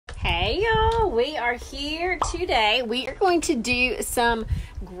we are here today. We are going to do some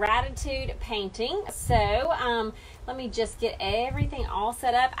gratitude painting. So let me just get everything all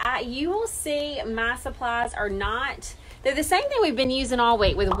set up. You will see my supplies are not, they're the same thing we've been using all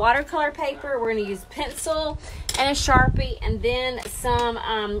week. With watercolor paper, we're going to use pencil and a Sharpie and then some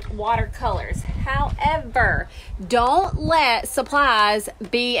watercolors. However, don't let supplies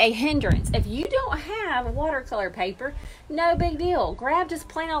be a hindrance. If you don't have watercolor paper, no big deal. Grab just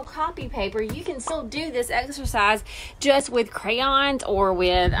plain old copy paper. You can still do this exercise just with crayons or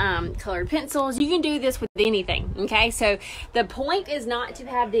with colored pencils. You can do this with anything, okay? So the point is not to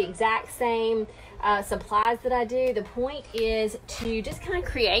have the exact same supplies that I do. The point is to just kind of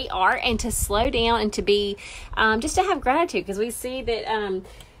create art and to slow down and to be just to have gratitude, because we see that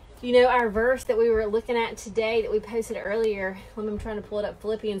you know, our verse that we were looking at today that we posted earlier, I'm trying to pull it up,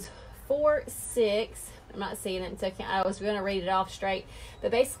 Philippians 4:6. I'm not seeing it, so I was going to read it off straight.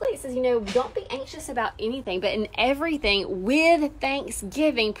 But basically it says, you know, don't be anxious about anything, but in everything with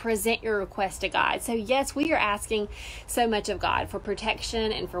thanksgiving, present your request to God. So yes, we are asking so much of God for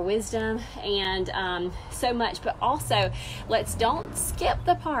protection and for wisdom and so much, but also don't skip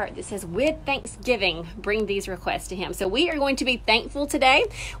the part that says with thanksgiving, bring these requests to Him. So we are going to be thankful today.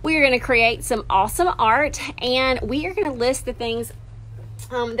 We are going to create some awesome art, and we are going to list the things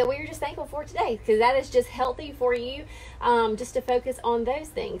that we are just thankful for today, because that is just healthy for you, just to focus on those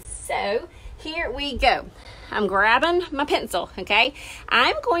things. So here we go. I'm grabbing my pencil, okay?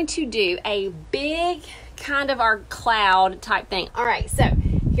 I'm going to do a big kind of our cloud type thing. All right, so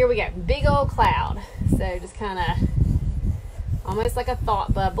here we go. Big old cloud. So just kind of almost like a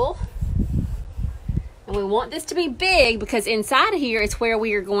thought bubble. And we want this to be big because inside of here is where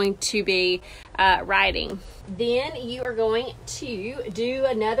we are going to be writing. Then you are going to do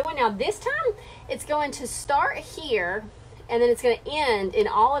another one. Now this time it's going to start here and then it's going to end in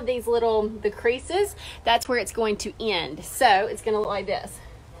all of these the creases. That's where it's going to end. So it's going to look like this.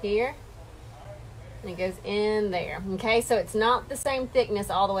 Here. And it goes in there. Okay, so it's not the same thickness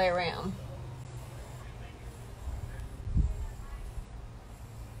all the way around.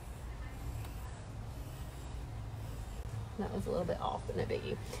 That was a little bit off, but no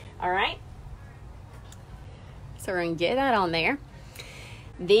biggie. All right. So we're going to get that on there.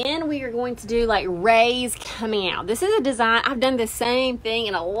 Then we are going to do like rays coming out. This is a design. I've done the same thing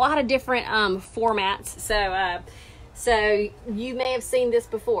in a lot of different formats. So you may have seen this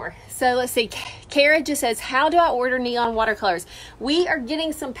before. So let's see. Kara just says, how do I order neon watercolors? We are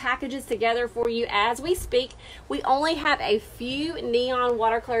getting some packages together for you as we speak. We only have a few neon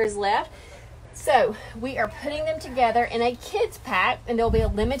watercolors left. So we are putting them together in a kids pack, and there'll be a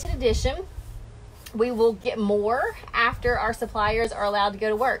limited edition. We will get more after our suppliers are allowed to go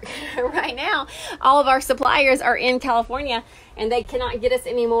to work. Right now, all of our suppliers are in California and they cannot get us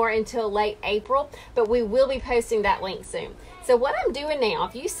anymore until late April, but we will be posting that link soon. So what I'm doing now,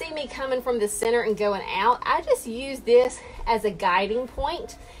 if you see me coming from the center and going out, I just use this as a guiding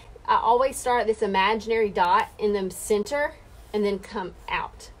point. I always start at this imaginary dot in the center and then come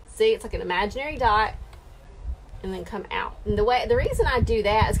out. See, it's like an imaginary dot and then come out. And the reason I do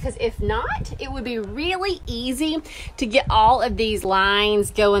that is because if not, it would be really easy to get all of these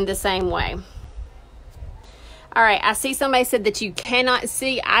lines going the same way. All right, I see somebody said that you cannot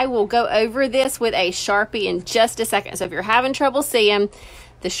see. I will go over this with a Sharpie in just a second. So if you're having trouble seeing,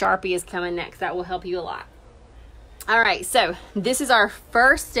 the Sharpie is coming next. That will help you a lot. All right, so this is our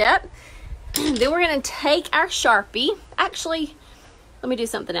first step. Then we're going to take our Sharpie. Actually, let me do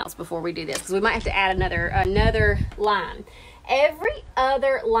something else before we do this, because we might have to add another line. Every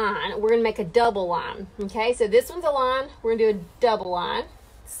other line, we're going to make a double line. Okay, so this one's a line. We're going to do a double line.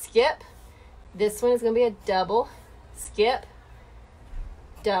 Skip. This one is going to be a double. Skip.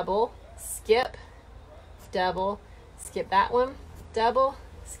 Double. Skip. Double. Skip that one. Double.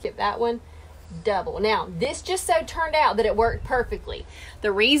 Skip that one. Double. Now, this just so turned out that it worked perfectly.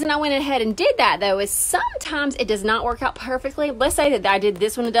 The reason I went ahead and did that, though, is sometimes it does not work out perfectly. Let's say that I did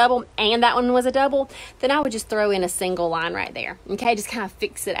this one a double and that one was a double, then I would just throw in a single line right there. Okay, just kind of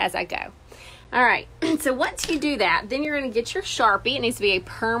fix it as I go. All right, so once you do that, then you're going to get your Sharpie. It needs to be a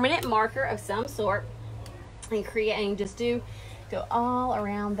permanent marker of some sort, and just go all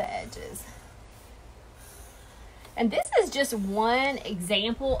around the edges. And this is just one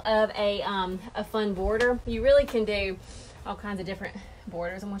example of a fun border. You really can do all kinds of different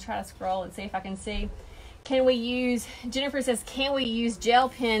borders. I'm going to try to scroll and see if I can see. Can we use, Jennifer says, can we use gel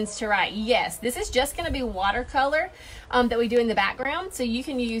pens to write? Yes, this is just going to be watercolor that we do in the background. So you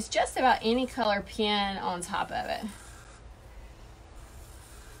can use just about any color pen on top of it.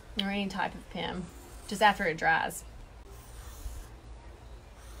 Or any type of pen, just after it dries.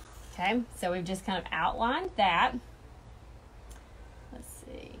 Okay, so we've just kind of outlined that. Let's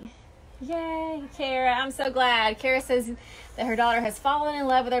see. Yay, Kara, I'm so glad. Kara says that her daughter has fallen in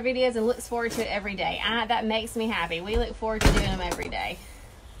love with our videos and looks forward to it every day. That makes me happy. We look forward to doing them every day.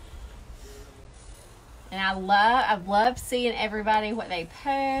 And I've loved seeing everybody, what they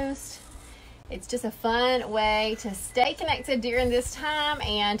post. It's just a fun way to stay connected during this time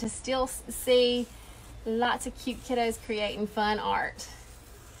and to still see lots of cute kiddos creating fun art.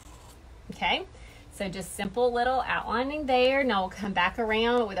 Okay, so just simple little outlining there. Now we'll come back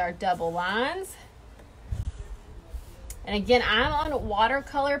around with our double lines. And again, I'm on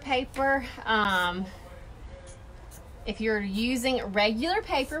watercolor paper. If you're using regular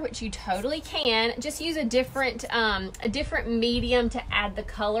paper, which you totally can, just use a different medium to add the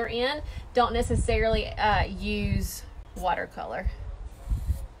color in. Don't necessarily use watercolor.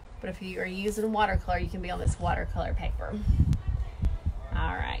 But if you are using watercolor, you can be on this watercolor paper.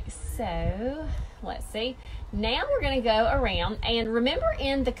 All right, so let's see. Now we're going to go around, and remember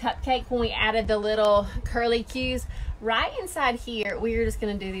in the cupcake when we added the little curly cues, right inside here, we're just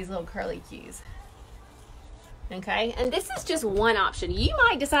going to do these little curly cues. Okay, and this is just one option. You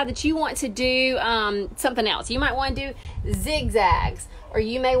might decide that you want to do something else. You might want to do zigzags, or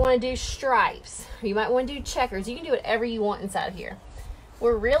you may want to do stripes, or you might want to do checkers. You can do whatever you want inside here.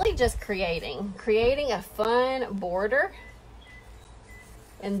 We're really just creating a fun border,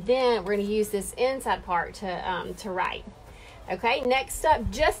 and then we're going to use this inside part to write. Okay, next up,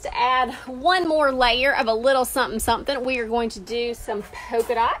 just to add one more layer of a little something something, we are going to do some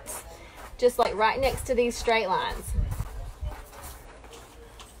polka dots. Just like right next to these straight lines.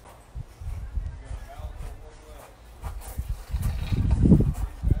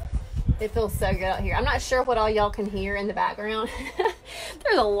 It feels so good out here. I'm not sure what all y'all can hear in the background.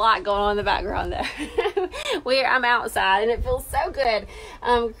 There's a lot going on in the background there. I'm outside and it feels so good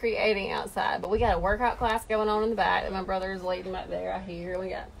creating outside. But we got a workout class going on in the back that my brother is leading back there. I hear we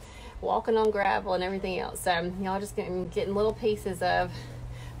got walking on gravel and everything else. So y'all just getting little pieces of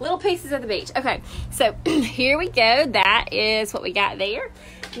the beach. Okay, so here we go. That is what we got there.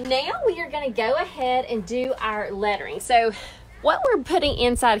 Now we are going to go ahead and do our lettering. So what we're putting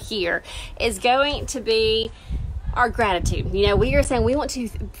inside here is going to be our gratitude. You know, we are saying we want to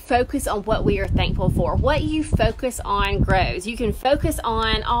focus on what we are thankful for. What you focus on grows. You can focus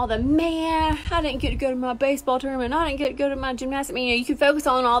on all the, man, I didn't get to go to my baseball tournament. I didn't get to go to my gymnastics. You know, you can focus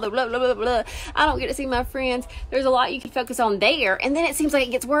on all the blah, blah, blah, blah. I don't get to see my friends. There's a lot you can focus on there. And then it seems like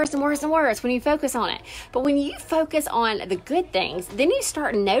it gets worse and worse and worse when you focus on it. But when you focus on the good things, then you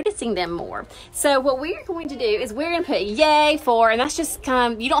start noticing them more. So what we're going to do is we're going to put yay for, and that's just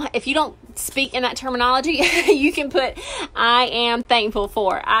kind of, if you don't speak in that terminology, you can put I am thankful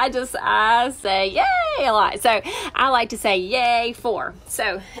for. I say yay a lot. So I like to say yay for.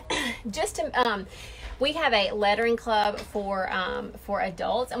 So just to, we have a lettering club for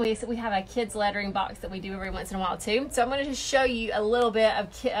adults, and we have a kids lettering box that we do every once in a while too. So I'm going to just show you a little bit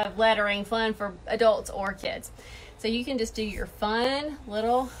of lettering fun for adults or kids. So you can just do your fun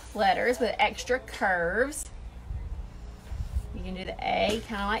little letters with extra curves. You can do the A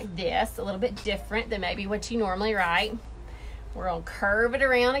kind of like this, a little bit different than maybe what you normally write. We're going to curve it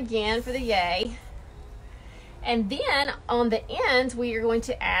around again for the yay. And then on the ends, we are going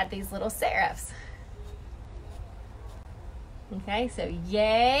to add these little serifs. Okay, so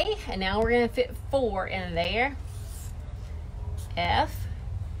yay, and now we're going to fit 4 in there. F.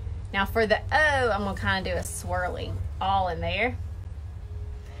 Now for the O, I'm going to kind of do a swirly all in there.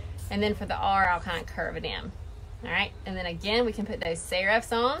 And then for the R, I'll kind of curve it in. All right, and then again, we can put those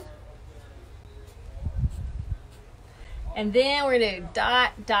serifs on. And then we're going to do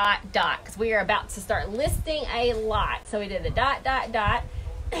dot, dot, dot, because we are about to start listing a lot. So we did the dot, dot, dot.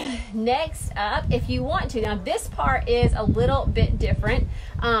 Next up, if you want to, now this part is a little bit different.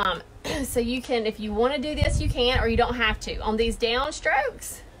 So you can, if you want to do this, you can, or you don't have to. On these down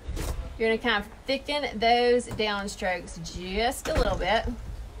strokes, you're going to kind of thicken those down strokes just a little bit.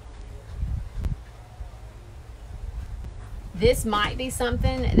 This might be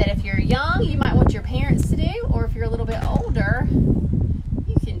something that if you're young, you might want your parents to do, or if you're a little bit older,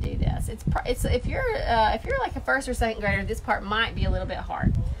 you can do this. It's if you're like a first or second grader, this part might be a little bit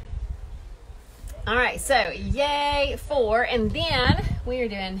hard. All right, so yay for, and then we're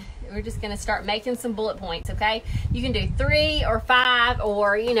just going to start making some bullet points, okay? You can do 3 or 5,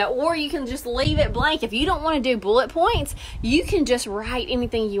 or or you can just leave it blank. If you don't want to do bullet points, you can just write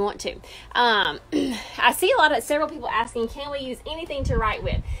anything you want to. I see several people asking, can we use anything to write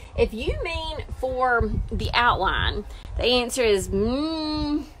with? If you mean for the outline, the answer is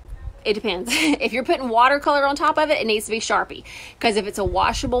it depends. If you're putting watercolor on top of it, it needs to be Sharpie, because if it's a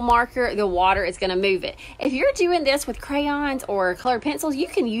washable marker, the water is going to move it. If you're doing this with crayons or colored pencils, you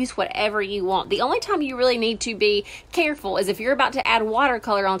can use whatever you want. The only time you really need to be careful is if you're about to add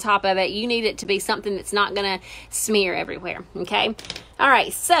watercolor on top of it, you need it to be something that's not going to smear everywhere, okay? All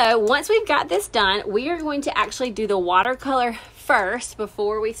right, so once we've got this done, we are going to actually do the watercolor first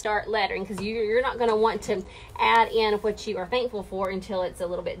before we start lettering, because you're not going to want to add in what you are thankful for until it's a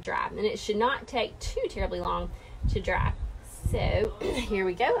little bit dry, and it should not take too terribly long to dry. So here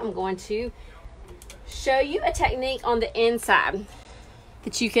we go. I'm going to show you a technique on the inside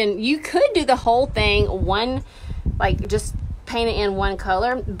that you could do the whole thing one, like just paint it in one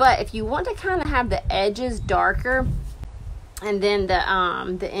color, but if you want to kind of have the edges darker and then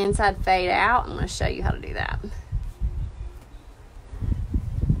the inside fade out, I'm going to show you how to do that.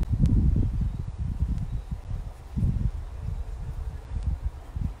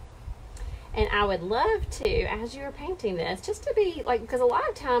 And I would love to, as you are painting this, just to be like, because a lot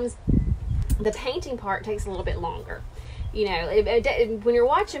of times the painting part takes a little bit longer. You know, when you're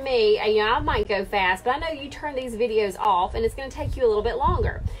watching me, you know, I might go fast, but I know you turn these videos off and it's going to take you a little bit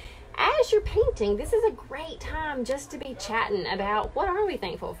longer. As you're painting, this is a great time just to be chatting about what are we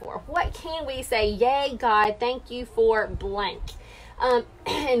thankful for? What can we say? Yay, God, thank you for blank.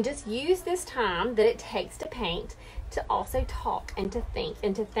 And just use this time that it takes to paint to also talk and to think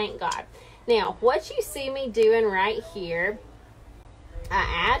and to thank God. Now, what you see me doing right here,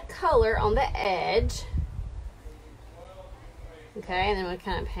 I add color on the edge. Okay, and then we'll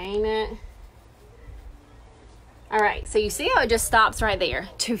kind of paint it. All right, so you see how it just stops right there.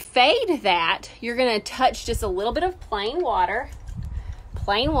 To fade that, you're gonna touch just a little bit of plain water,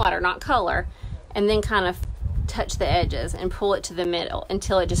 not color, and then kind of touch the edges and pull it to the middle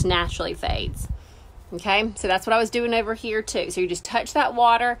until it just naturally fades. Okay, so that's what I was doing over here too. So you just touch that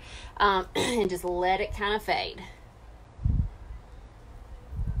water and just let it kind of fade.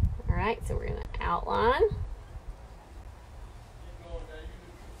 All right, so we're gonna outline.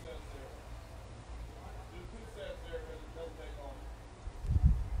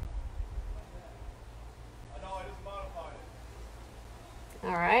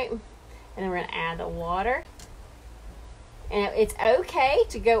 All right, and then we're gonna add the water. And it's okay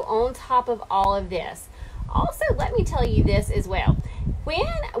to go on top of all of this. Also, let me tell you this as well. When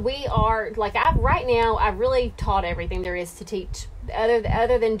we are, like right now, I've really taught everything there is to teach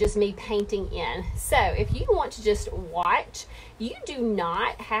other than just me painting in. So if you want to just watch, you do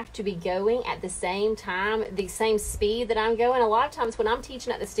not have to be going at the same time, the same speed that I'm going. A lot of times when I'm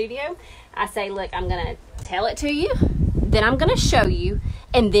teaching at the studio, I say, look, I'm gonna tell it to you, then I'm gonna show you,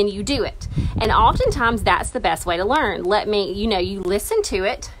 and then you do it. And oftentimes that's the best way to learn. You listen to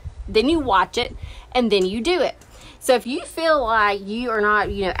it, then you watch it, and then you do it. So if you feel like you are not,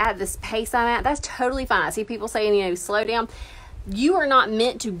 at this pace I'm at, that's totally fine. I see people saying, slow down. You are not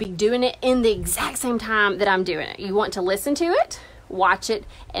meant to be doing it in the exact same time that I'm doing it. You want to listen to it, watch it,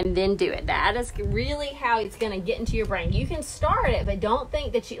 and then do it. That is really how it's going to get into your brain. You can start it, but don't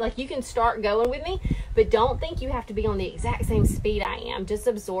think that you can start going with me, but don't think you have to be on the exact same speed I am. Just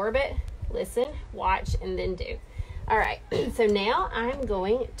absorb it, listen, watch, and then do. All right, so now I'm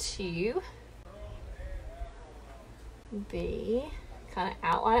going to be kind of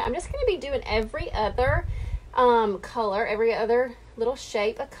outline. I'm just going to be doing every other color, every other little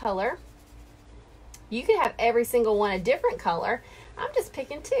shape of color. You could have every single one a different color. I'm just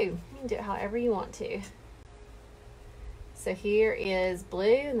picking two. You can do it however you want to. So here is blue,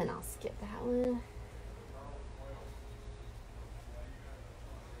 and then I'll skip that one.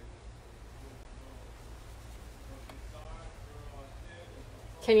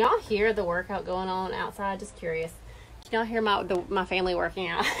 Can y'all hear the workout going on outside? Just curious. Can y'all hear my family working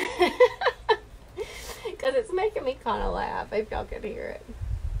out? Because it's making me kind of laugh, if y'all can hear it.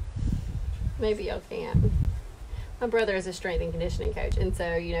 Maybe y'all can't. My brother is a strength and conditioning coach, and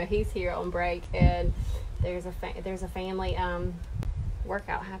so he's here on break, and there's a family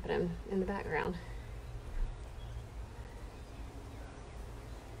workout happening in the background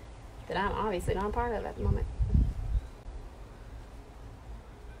that I'm obviously not a part of at the moment.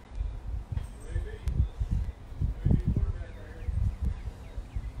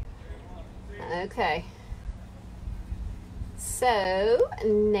 Okay. So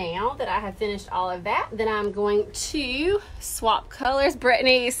now that I have finished all of that, then I'm going to swap colors.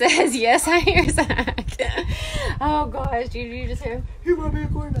 Brittany says, yes, I hear Zach. Oh gosh, did you just hear him? You might be a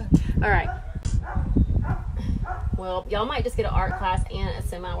quarterback. All right. Well, y'all might just get an art class and a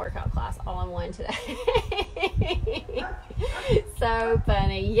semi-workout class all in one today. So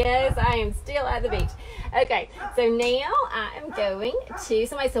funny. Yes, I am still at the beach. Okay, so now I am going to,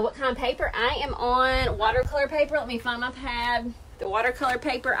 somebody said what kind of paper? I am on watercolor paper. Let me find my pad. The watercolor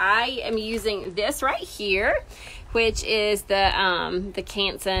paper, I am using this right here, which is the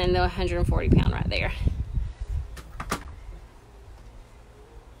Canson, the 140 pound right there.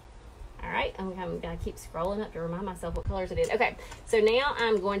 All right, I'm gonna keep scrolling up to remind myself what colors it is. Okay, so now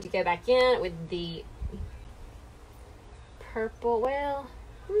I'm going to go back in with the purple. Well,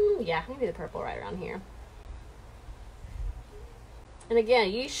 yeah, maybe the purple right around here. And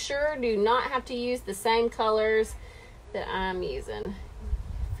again, you sure do not have to use the same colors that I'm using.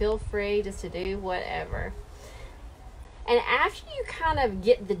 Feel free just to do whatever. And after you kind of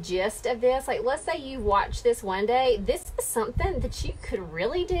get the gist of this, like let's say you watch this one day, this is something that you could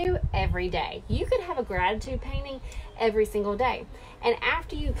really do every day. You could have a gratitude painting every single day. And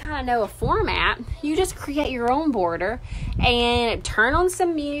after you kind of know a format, you just create your own border and turn on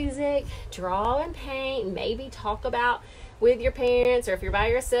some music, draw and paint, maybe talk about with your parents, or if you're by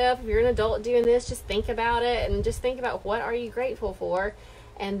yourself, if you're an adult doing this, just think about it and just think about what are you grateful for,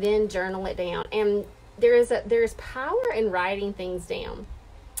 and then journal it down. And there's power in writing things down.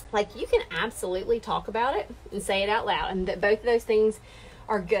 Like you can absolutely talk about it and say it out loud, and that both of those things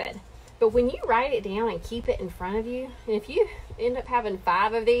are good. But when you write it down and keep it in front of you, and if you end up having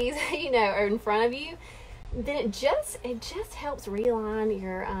 5 of these, are in front of you, then it just helps realign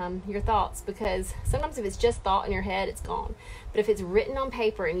your thoughts, because sometimes if it's just thought in your head, it's gone. But if it's written on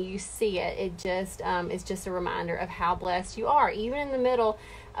paper and you see it, it's just a reminder of how blessed you are, even in the middle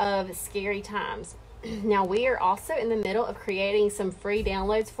of scary times. Now we are also in the middle of creating some free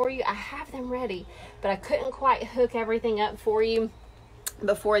downloads for you. I have them ready, but I couldn't quite hook everything up for you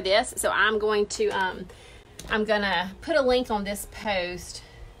before this, so I'm gonna put a link on this post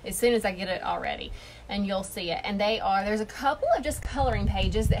as soon as I get it all ready, and you'll see it. And there's a couple of just coloring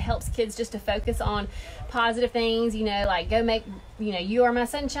pages that helps kids just to focus on positive things, like go make, you are my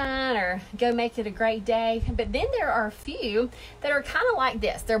sunshine, or go make it a great day. But then there are a few that are kind of like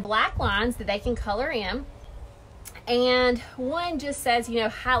this. They're black lines that they can color in, and one just says,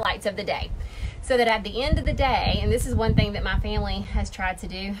 highlights of the day. So that at the end of the day, and this is one thing that my family has tried to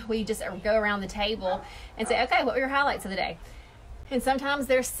do, we just go around the table and say, okay, what were your highlights of the day? And sometimes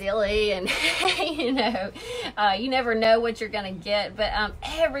they're silly, and you never know what you're going to get, but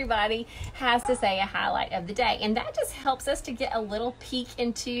everybody has to say a highlight of the day, and that just helps us to get a little peek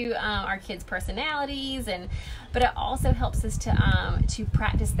into our kids' personalities, but it also helps us to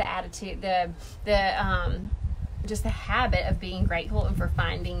practice the attitude, just the habit of being grateful and for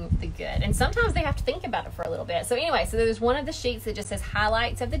finding the good. And sometimes they have to think about it for a little bit. So anyway, so there's one of the sheets that just says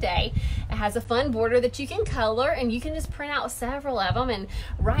highlights of the day. It has a fun border that you can color, and you can just print out several of them and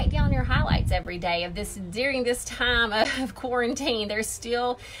write down your highlights every day of this during this time of quarantine. There's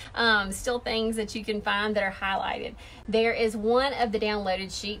still things that you can find that are highlighted. There is one of the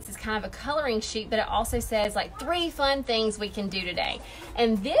downloaded sheets. It's kind of a coloring sheet, but it also says like 3 fun things we can do today.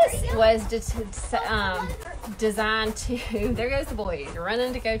 And this was just designed to, there goes the boys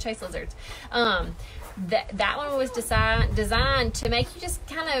running to go chase lizards. That one was designed to make you just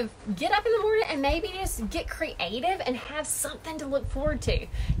kind of get up in the morning and maybe just get creative and have something to look forward to.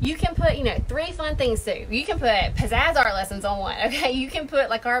 You can put, 3 fun things too. You can put pizzazz art lessons on one. Okay, you can put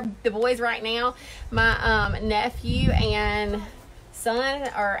like the boys right now, my nephew and son,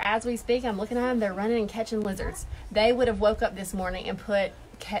 or as we speak, I'm looking at them, they're running and catching lizards. They would have woke up this morning and put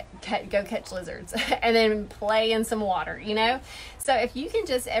go catch lizards and then play in some water, So if you can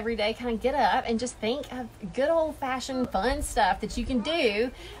just every day kind of get up and just think of good old-fashioned fun stuff that you can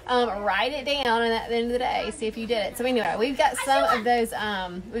do, write it down, and at the end of the day, see if you did it. So anyway, we've got some of those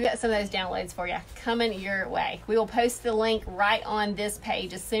downloads for you coming your way. We will post the link right on this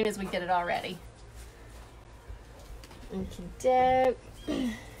page as soon as we get it all ready. Okey-doke.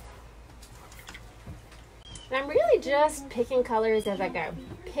 And I'm really just picking colors as I go.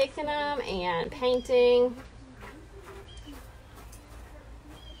 Picking them and painting.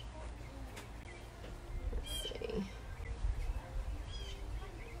 Let's see.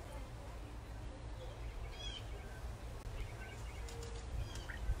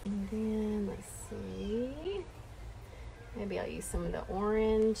 And then, let's see. Maybe I'll use some of the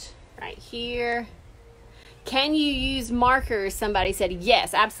orange right here. Can you use markers? Somebody said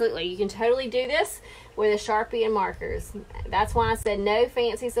yes, absolutely. You can totally do this with a Sharpie and markers. That's why I said no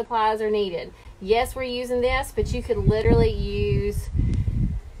fancy supplies are needed. Yes, we're using this, but you could literally use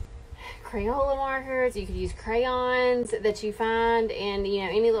Crayola markers. You could use crayons that you find in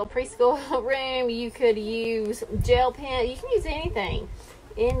any little preschool room. You could use gel pen. You can use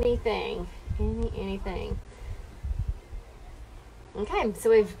anything. Okay, so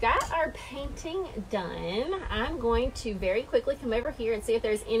we've got our painting done. I'm going to very quickly come over here and see if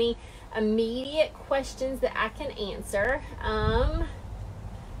there's any immediate questions that I can answer.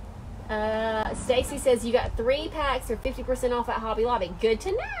 Stacy says you got 3 packs or 50% off at Hobby Lobby. Good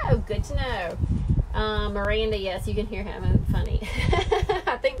to know. Good to know. Miranda, yes, you can hear him. Funny.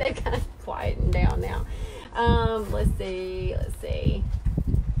 I think they've kind of quietened down now. Let's see.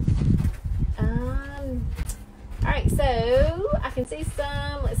 All right, so I can see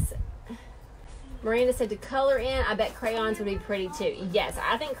some. Miranda said to color in, I bet crayons would be pretty too. Yes,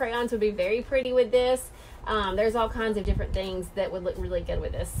 I think crayons would be very pretty with this. There's all kinds of different things that would look really good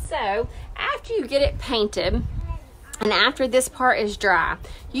with this. So after you get it painted, and after this part is dry,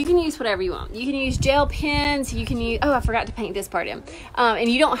 you can use whatever you want. You can use gel pens. You can use, oh, I forgot to paint this part in. And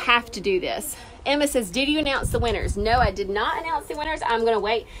you don't have to do this. Emma says, did you announce the winners? No, I did not announce the winners. I'm going to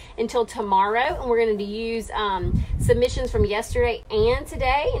wait until tomorrow, and we're going to use submissions from yesterday and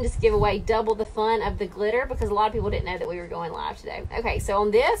today and just give away double the fun of the glitter because a lot of people didn't know that we were going live today. Okay, so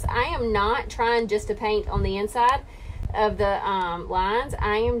on this, I am not trying just to paint on the inside of the lines.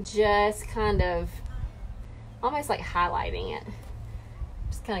 I am just kind of almost like highlighting it.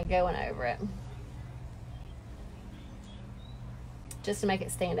 Just kind of going over it. Just to make it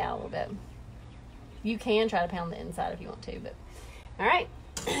stand out a little bit. You can try to pound the inside if you want to, but all right.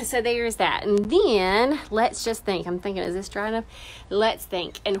 So there's that. And then let's just think. I'm thinking, is this dry enough? Let's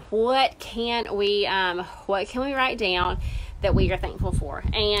think. And what can we write down that we are thankful for?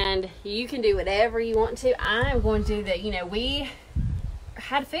 And you can do whatever you want to. I'm going to do that. We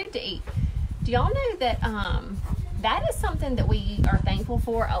had food to eat. Do y'all know that that is something that we are thankful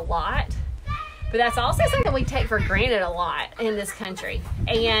for a lot? But that's also something we take for granted a lot in this country.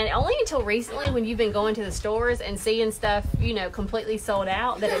 And only until recently, when you've been going to the stores and seeing stuff, completely sold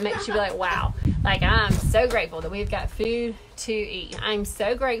out, that it makes you be like, wow. Like, I'm so grateful that we've got food to eat. I'm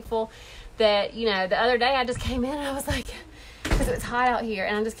so grateful that, the other day I just came in and I was like, because it was hot out here,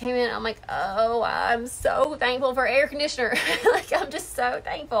 and I just came in and I'm like, oh, I'm so thankful for air conditioner. Like, I'm just so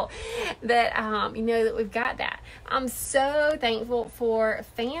thankful that that we've got that. I'm so thankful for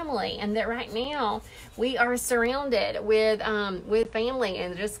family, and that right now we are surrounded with family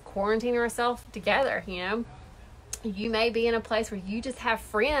and just quarantining ourselves together. You may be in a place where you just have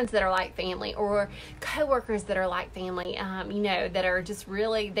friends that are like family, or coworkers that are like family, that are just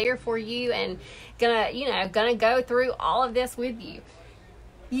really there for you and gonna go through all of this with you.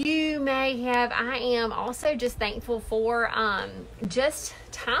 I am also just thankful for just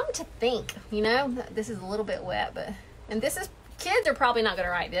time to think. This is a little bit wet, and kids are probably not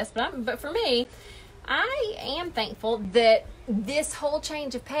gonna write this, but for me, I am thankful that this whole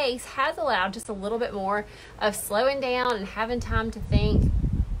change of pace has allowed just a little bit more of slowing down and having time to think.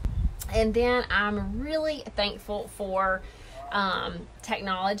 And then I'm really thankful for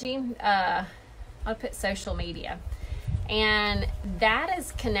technology. I'll put social media. And that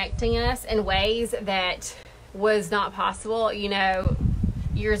is connecting us in ways that was not possible,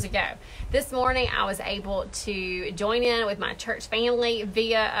 years ago. This morning I was able to join in with my church family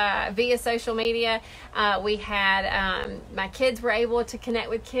via social media. We had my kids were able to connect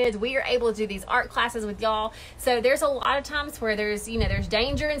with kids. We are able to do these art classes with y'all. So there's a lot of times where there's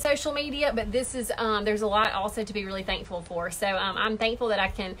danger in social media, but this is there's a lot also to be really thankful for. So I'm thankful that I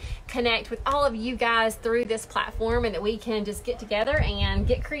can connect with all of you guys through this platform, and that we can just get together and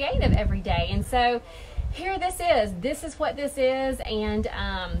get creative every day. And so here this is what this is, and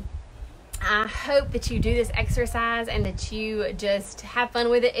I hope that you do this exercise and that you just have fun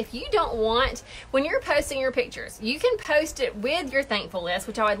with it. If you don't want, when you're posting your pictures, you can post it with your thankful list,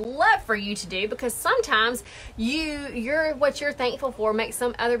 which I would love for you to do, because sometimes what you're thankful for makes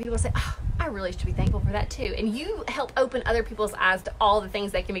some other people say, oh, I really should be thankful for that too. And you help open other people's eyes to all the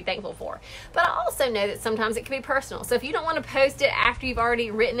things they can be thankful for. But I also know that sometimes it can be personal. So if you don't want to post it after you've already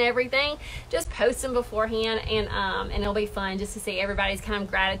written everything, just post them beforehand, and it'll be fun just to see everybody's kind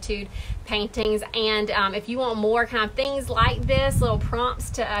of gratitude paintings. And if you want more kind of things like this, little prompts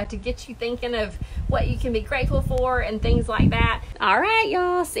to get you thinking of what you can be grateful for and things like that. All right,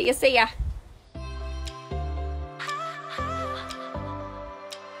 y'all. See ya.